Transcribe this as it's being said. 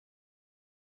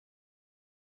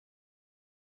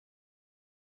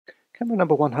Camera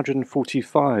number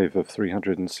 145 of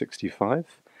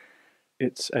 365.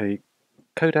 It's a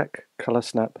Kodak Color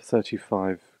Snap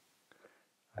 35,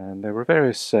 and there were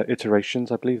various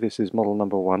iterations. I believe this is model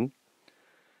number 1.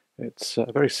 It's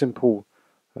a very simple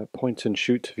point and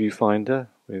shoot viewfinder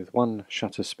with one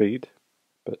shutter speed,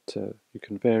 but you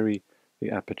can vary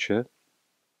the aperture.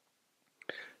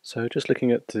 So just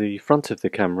looking at the front of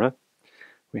the camera,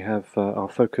 we have our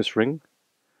focus ring,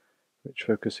 which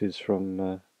focuses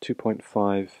from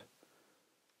 2.5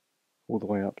 all the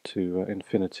way up to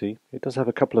infinity. It does have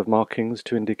a couple of markings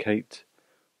to indicate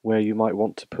where you might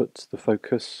want to put the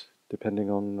focus, depending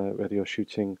on whether you're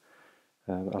shooting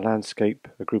a landscape,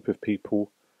 a group of people,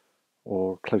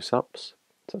 or close-ups.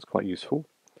 So that's quite useful.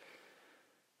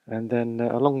 And then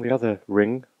along the other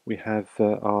ring we have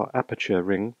our aperture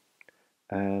ring,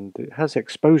 and it has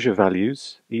exposure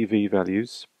values, EV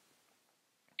values,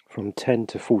 from 10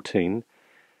 to 14,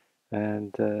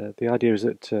 and the idea is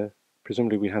that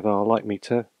presumably we have our light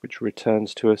meter, which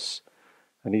returns to us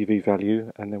an EV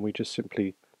value, and then we just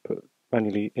simply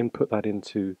manually input that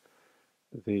into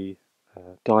the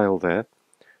dial there,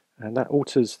 and that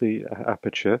alters the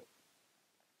aperture.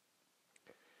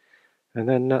 And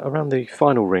then around the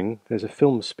final ring there's a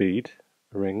film speed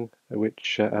ring,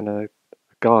 which and a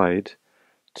guide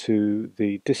to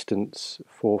the distance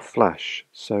for flash.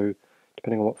 So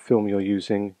depending on what film you're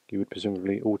using, you would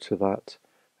presumably alter that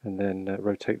and then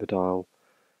rotate the dial,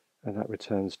 and that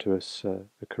returns to us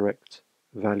the correct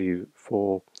value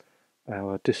for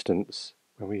our distance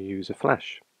when we use a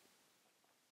flash.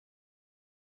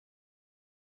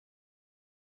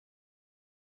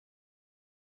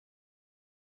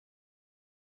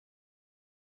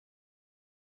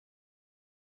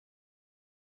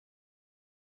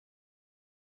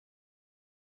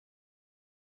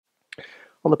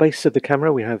 On the base of the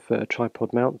camera we have a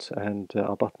tripod mount and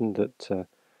our button that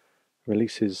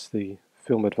releases the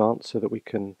film advance so that we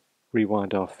can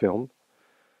rewind our film.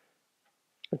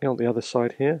 Looking on the other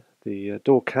side here, the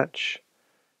door catch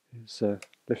is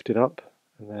lifted up,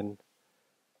 and then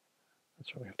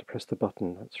that's right, we have to press the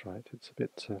button, that's right, it's a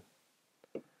bit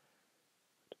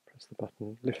press the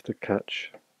button, lift the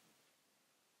catch,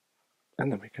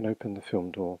 and then we can open the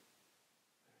film door.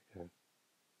 There we go.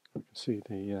 You can see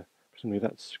the presumably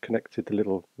that's connected, the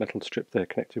little metal strip there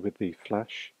connected with the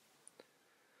flash.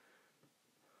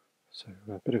 So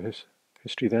a bit of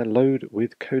history there. Load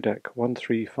with Kodak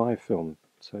 135 film.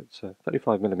 So it's a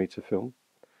 35mm film.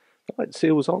 The light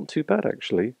seals aren't too bad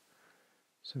actually.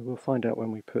 So we'll find out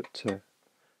when we put the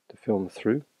film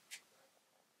through.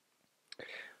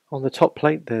 On the top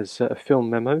plate there's a film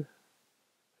memo.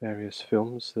 Various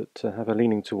films that have a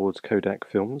leaning towards Kodak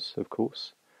films, of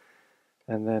course.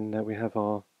 And then we have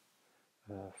our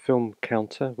film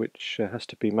counter, which has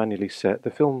to be manually set. The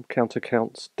film counter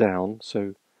counts down,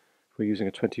 so if we're using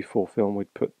a 24 film,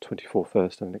 we'd put 24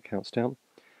 first and then it counts down.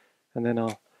 And then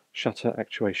our shutter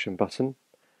actuation button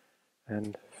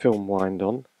and film wind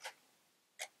on.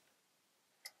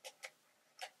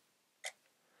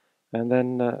 And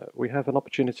then we have an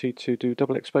opportunity to do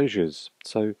double exposures.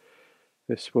 So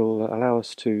this will allow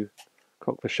us to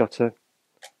cock the shutter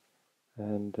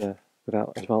and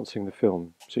without advancing the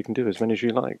film. So you can do as many as you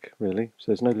like, really. So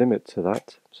there's no limit to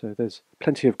that. So there's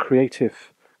plenty of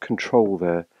creative control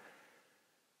there.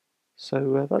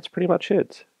 So that's pretty much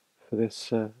it for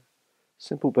this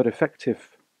simple but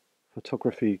effective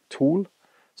photography tool.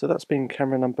 So that's been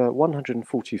camera number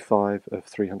 145 of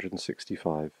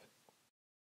 365.